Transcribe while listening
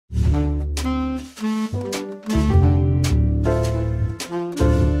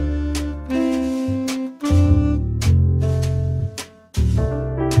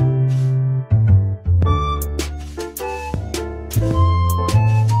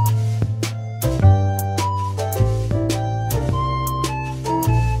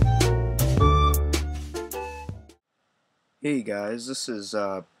Hey guys, this is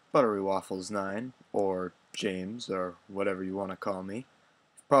Buttery Waffles 9, or James, or whatever you want to call me.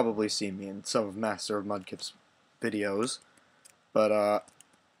 You've probably seen me in some of Master of Mudkip's videos, but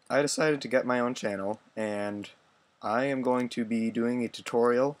I decided to get my own channel, and I am going to be doing a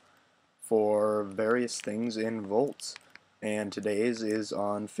tutorial for various things in Voltz, and today's is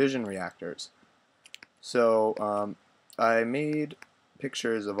on fission reactors. So I made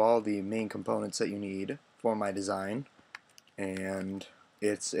pictures of all the main components that you need for my design, and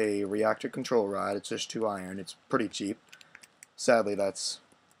it's a reactor control rod. It's just 2 iron. It's pretty cheap. Sadly, that's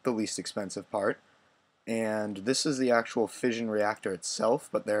the least expensive part. And this is the actual fission reactor itself,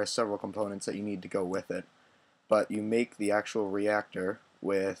 but there are several components that you need to go with it. But you make the actual reactor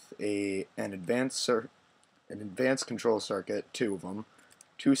with an advanced control circuit, 2 of them,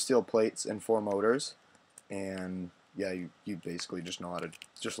 2 steel plates and 4 motors. And yeah, you basically just know how to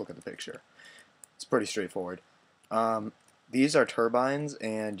just look at the picture. It's pretty straightforward. These are turbines,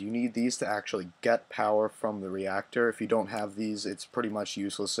 and you need these to actually get power from the reactor. If you don't have these, it's pretty much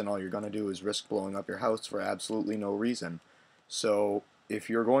useless, and all you're going to do is risk blowing up your house for absolutely no reason. So if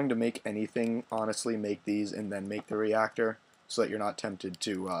you're going to make anything, honestly, make these and then make the reactor so that you're not tempted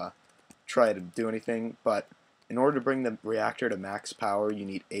to try to do anything. But in order to bring the reactor to max power, you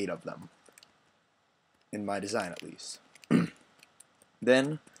need 8 of them, in my design at least.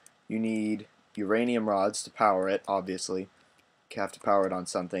 Then you need uranium rods to power it, obviously. You have to power it on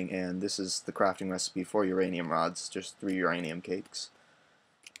something, and this is the crafting recipe for uranium rods, just 3 uranium cakes.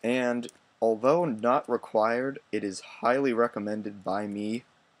 And although not required, it is highly recommended by me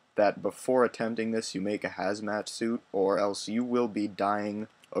that before attempting this you make a hazmat suit, or else you will be dying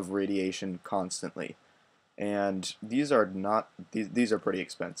of radiation constantly. And these are pretty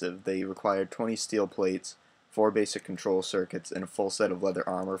expensive. They require 20 steel plates, 4 basic control circuits, and a full set of leather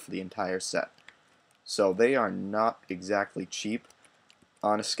armor for the entire set. So they are not exactly cheap.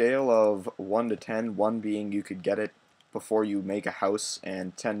 On a scale of 1 to 10, 1 being you could get it before you make a house,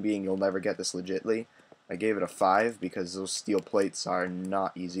 and 10 being you'll never get this legitly, I gave it a 5 because those steel plates are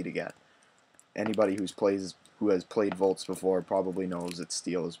not easy to get. Anybody who has played Voltz before probably knows that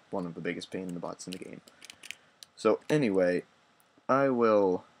steel is one of the biggest pain in the butts in the game. So anyway, I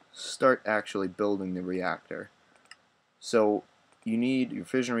will start actually building the reactor. So you need your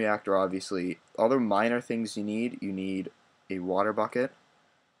fission reactor, obviously. Other minor things you need a water bucket,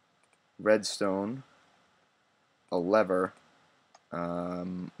 redstone, a lever. Let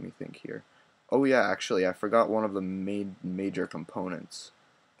me think here. Oh yeah, actually, I forgot one of the major components.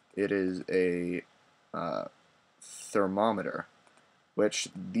 It is a thermometer, which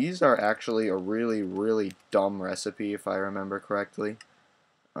these are actually a really dumb recipe if I remember correctly.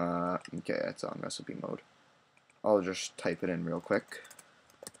 Okay, it's on recipe mode. I'll just type it in real quick.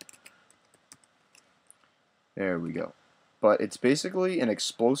 There we go. But it's basically an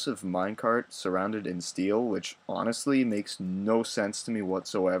explosive minecart surrounded in steel, which honestly makes no sense to me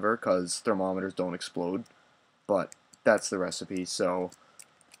whatsoever, because thermometers don't explode. But that's the recipe, so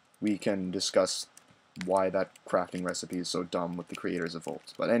we can discuss why that crafting recipe is so dumb with the creators of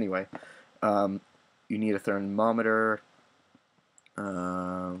Voltz. But anyway, you need a thermometer.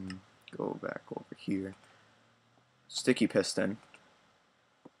 Go back over here. Sticky piston.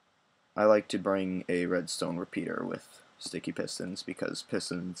 I like to bring a redstone repeater with sticky pistons because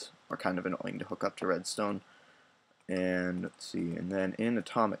pistons are kind of annoying to hook up to redstone. And let's see, and then in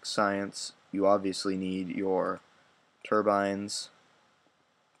atomic science, you obviously need your turbines,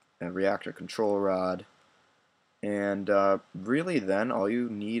 a reactor control rod, and really then all you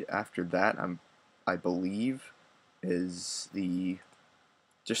need after that, I believe, is the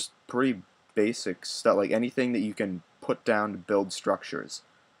just pretty basic stuff, like anything that you can put down to build structures,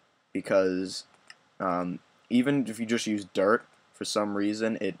 because even if you just use dirt, for some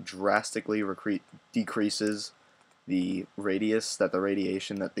reason it drastically decreases the radius that the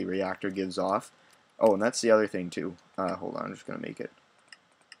radiation that the reactor gives off. Oh, and that's the other thing too. Hold on, I'm just gonna make it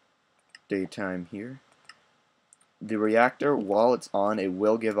daytime here. The reactor, while it's on, it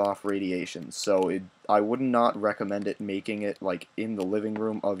will give off radiation, so I would not recommend making it like in the living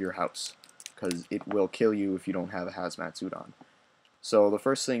room of your house, because it will kill you if you don't have a hazmat suit on. So the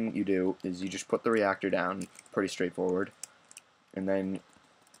first thing you do is you just put the reactor down, pretty straightforward, and then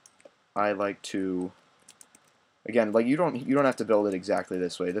I like to, again, like you don't have to build it exactly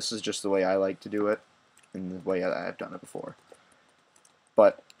this way. This is just the way I like to do it, and the way I've done it before.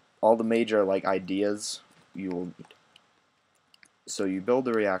 But all the major like ideas you will need. So you build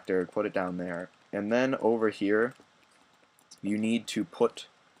the reactor, put it down there, and then over here you need to put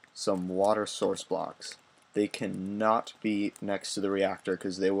some water source blocks. They cannot be next to the reactor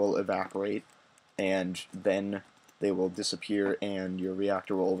because they will evaporate, and then they will disappear and your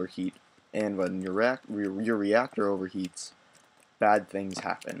reactor will overheat. And when your reactor overheats, bad things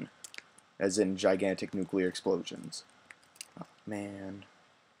happen, as in gigantic nuclear explosions. Oh, man.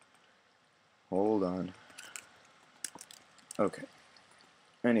 Hold on. Okay.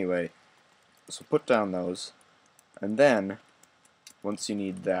 Anyway, so put down those, and then, once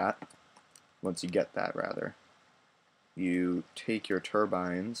you get that rather, you take your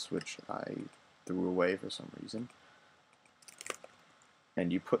turbines, which I threw away for some reason,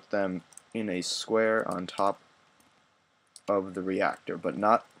 and you put them in a square on top of the reactor, but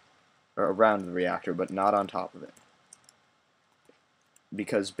not, or around the reactor, but not on top of it.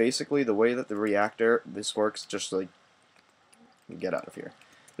 Because basically the way that the reactor, this works just like, get out of here.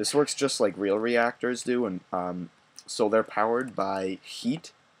 This works just like real reactors do, and so they're powered by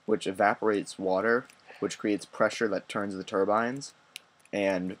heat, which evaporates water, which creates pressure that turns the turbines,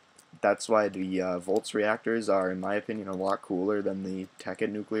 and that's why the Voltz reactors are, in my opinion, a lot cooler than the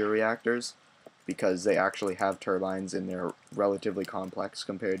Tekkit nuclear reactors, because they actually have turbines and they're relatively complex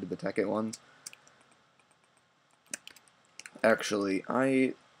compared to the Tekkit ones. Actually,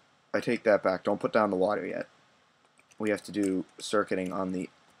 I take that back. Don't put down the water yet. We have to do circuiting on the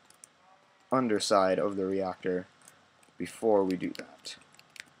underside of the reactor before we do that.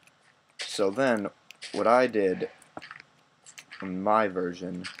 So then, what I did in my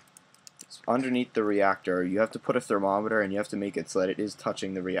version is underneath the reactor, you have to put a thermometer and you have to make it so that it is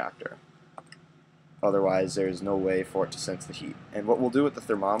touching the reactor. Otherwise, there's no way for it to sense the heat. And what we'll do with the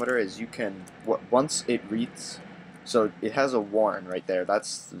thermometer is you can, once it reads, so it has a warn right there.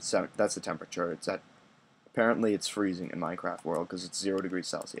 That's the temperature. It's at, apparently it's freezing in Minecraft world because it's 0 degrees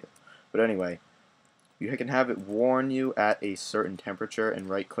Celsius. But anyway, you can have it warn you at a certain temperature, and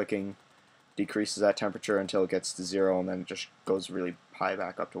right-clicking decreases that temperature until it gets to 0, and then it just goes really high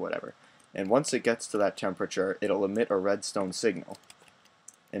back up to whatever. And once it gets to that temperature, it'll emit a redstone signal.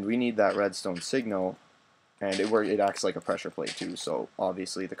 And we need that redstone signal, and it acts like a pressure plate too, so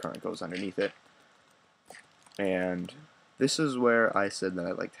obviously the current goes underneath it. And this is where I said that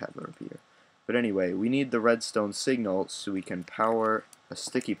I like to have a repeater. But anyway, we need the redstone signal so we can power a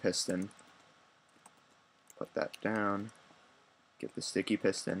sticky piston. Put that down. Get the sticky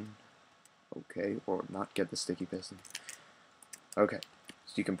piston. Okay, or not get the sticky piston. Okay,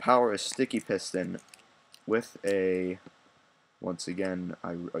 so you can power a sticky piston with a, once again,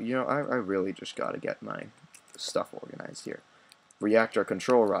 I really just gotta get my stuff organized here. Reactor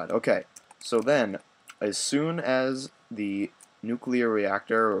Control Rod. Okay, so then, as soon as the nuclear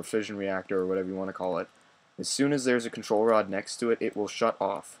reactor or fission reactor or whatever you want to call it, as soon as there's a control rod next to it, it will shut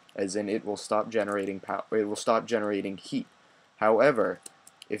off, as in it will stop generating power. It will stop generating heat. However,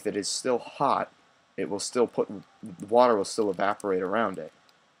 if it is still hot, it will still water will still evaporate around it,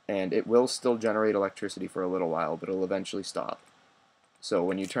 and it will still generate electricity for a little while, but it'll eventually stop. So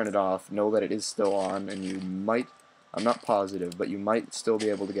when you turn it off, know that it is still on, and you might, I'm not positive, but you might still be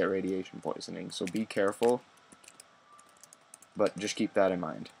able to get radiation poisoning, so be careful, but just keep that in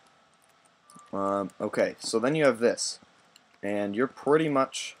mind. Okay, so then you have this, and you're pretty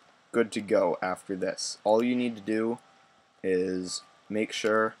much good to go after this. All you need to do is make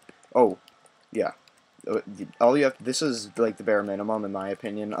sure, oh, yeah, all you have, this is like the bare minimum in my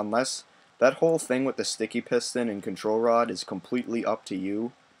opinion, unless that whole thing with the sticky piston and control rod is completely up to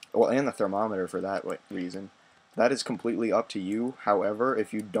you, well, and the thermometer for that reason. That is completely up to you. However,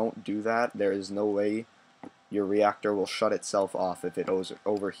 if you don't do that, there is no way your reactor will shut itself off if it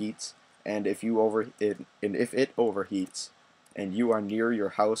overheats. And if it overheats, and you are near your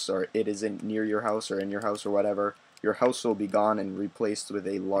house, or it isn't near your house or in your house or whatever, your house will be gone and replaced with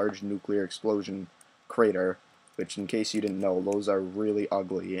a large nuclear explosion crater. Which, in case you didn't know, those are really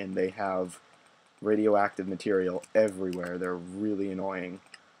ugly and they have radioactive material everywhere. They're really annoying.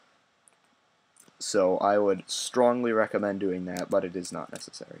 So I would strongly recommend doing that, but it is not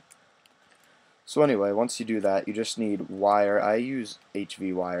necessary. So anyway, once you do that, you just need wire. I use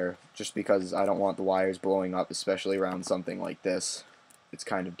HV wire just because I don't want the wires blowing up, especially around something like this. It's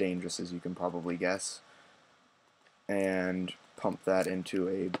kind of dangerous, as you can probably guess. And pump that into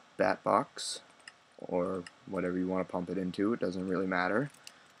a bat box, or whatever you want to pump it into. It doesn't really matter.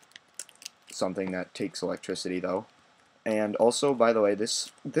 Something that takes electricity, though. And also, by the way,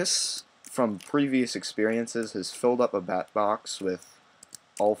 this from previous experiences has filled up a bat box with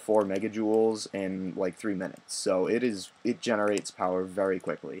all 4 megajoules in like 3 minutes. So it generates power very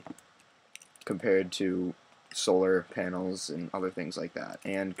quickly compared to solar panels and other things like that.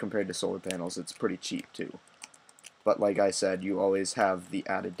 And compared to solar panels, it's pretty cheap too. But like I said, you always have the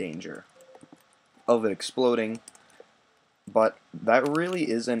added danger of it exploding. But that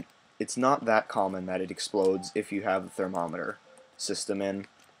really isn't it's not that common that it explodes if you have a thermometer system in,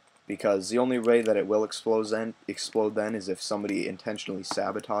 because the only way that it will explode then is if somebody intentionally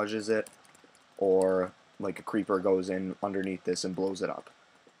sabotages it, or like a creeper goes in underneath this and blows it up,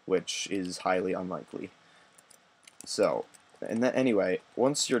 which is highly unlikely. So, and then anyway,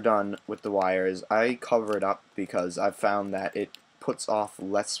 once you're done with the wires, I cover it up because I've found that it puts off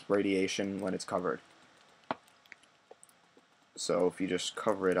less radiation when it's covered. So if you just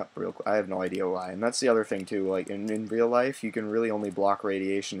cover it up real quick, I have no idea why. And that's the other thing too, like in real life, you can really only block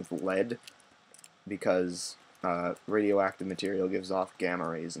radiation with lead, because radioactive material gives off gamma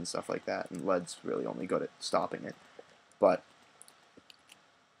rays and stuff like that, and lead's really only good at stopping it. But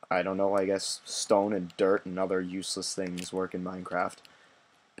I don't know, I guess stone and dirt and other useless things work in Minecraft.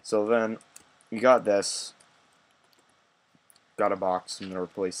 So then, you got this. Got a box, I'm going to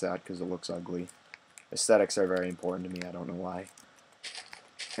replace that because it looks ugly. Aesthetics are very important to me, I don't know why.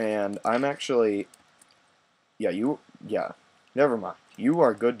 And I'm actually, never mind. You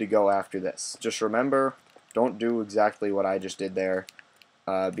are good to go after this. Just remember, don't do exactly what I just did there,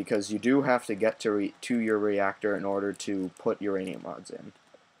 because you do have to get to your reactor in order to put uranium rods in.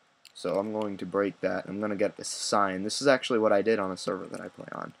 So I'm going to break that. I'm going to get this sign. This is actually what I did on a server that I play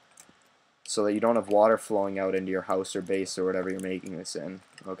on, so that you don't have water flowing out into your house or base or whatever you're making this in.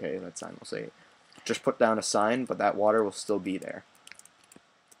 Okay, that sign will say it. Just put down a sign, but that water will still be there.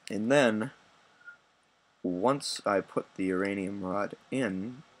 And then, once I put the uranium rod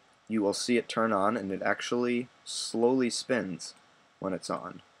in, you will see it turn on, and it actually slowly spins when it's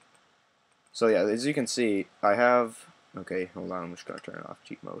on. So yeah, as you can see, I have... Okay, hold on, I'm just going to turn it off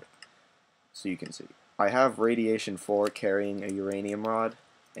cheat mode. So you can see. I have radiation 4 carrying a uranium rod,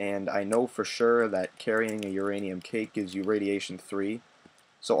 and I know for sure that carrying a uranium cake gives you radiation 3.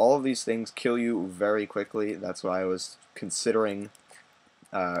 So all of these things kill you very quickly. That's why I was considering,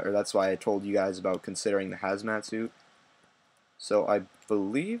 or that's why I told you guys about considering the hazmat suit. So I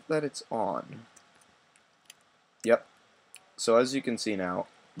believe that it's on. Yep. So as you can see now,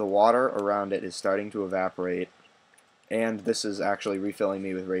 the water around it is starting to evaporate, and this is actually refilling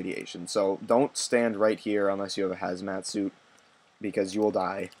me with radiation. So don't stand right here unless you have a hazmat suit, because you will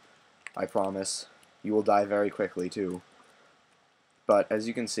die. I promise. You will die very quickly too. But as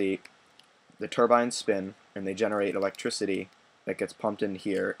you can see, the turbines spin and they generate electricity that gets pumped in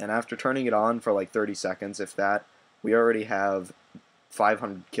here, and after turning it on for like 30 seconds, if that, we already have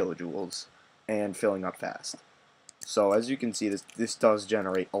 500 kilojoules and filling up fast. So as you can see, this does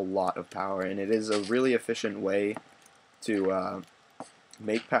generate a lot of power, and it is a really efficient way to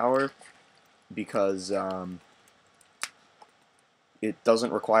make power, because it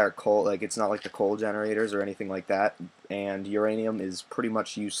doesn't require coal. Like, it's not like the coal generators or anything like that, and uranium is pretty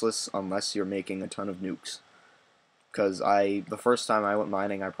much useless unless you're making a ton of nukes. Because the first time I went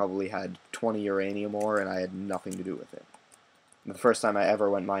mining, I probably had 20 uranium ore, and I had nothing to do with it. The first time I ever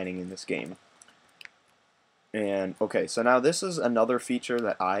went mining in this game. And, okay, so now this is another feature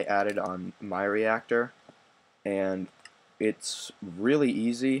that I added on my reactor, and it's really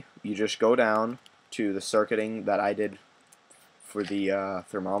easy. You just go down to the circuiting that I did for the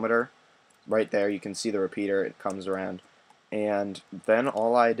thermometer. Right there, you can see the repeater, it comes around. And then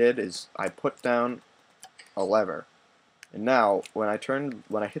all I did is I put down a lever. And now, when I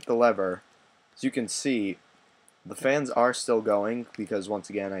hit the lever, as you can see, the fans are still going, because once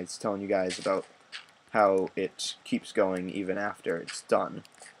again, I was telling you guys about how it keeps going even after it's done.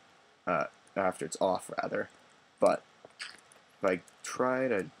 After it's off, rather. But if I try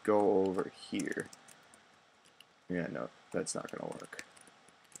to go over here, yeah, no, that's not gonna work.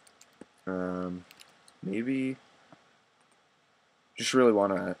 Maybe just really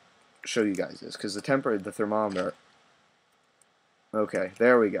want to show you guys this, because the thermometer. Okay,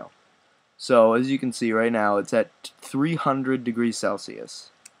 there we go. So as you can see right now, it's at 300 degrees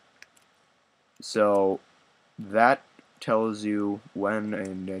Celsius. So that tells you when,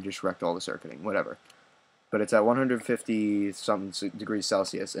 and I just wrecked all the circuiting, whatever. But it's at 150 something degrees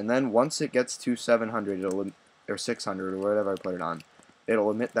Celsius, and then once it gets to 700, or 600, or whatever I put it on,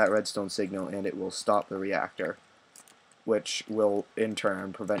 it'll emit that redstone signal, and it will stop the reactor, which will in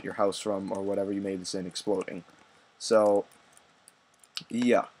turn prevent your house from, or whatever you made this in, exploding. So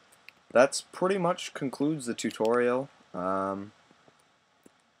yeah, that's pretty much concludes the tutorial.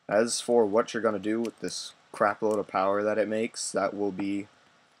 As for what you're going to do with this crap load of power that it makes, that will be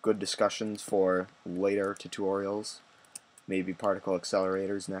good discussions for later tutorials. Maybe particle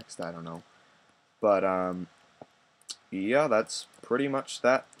accelerators next, I don't know. But yeah, that's pretty much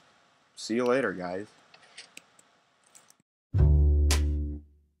that. See you later, guys.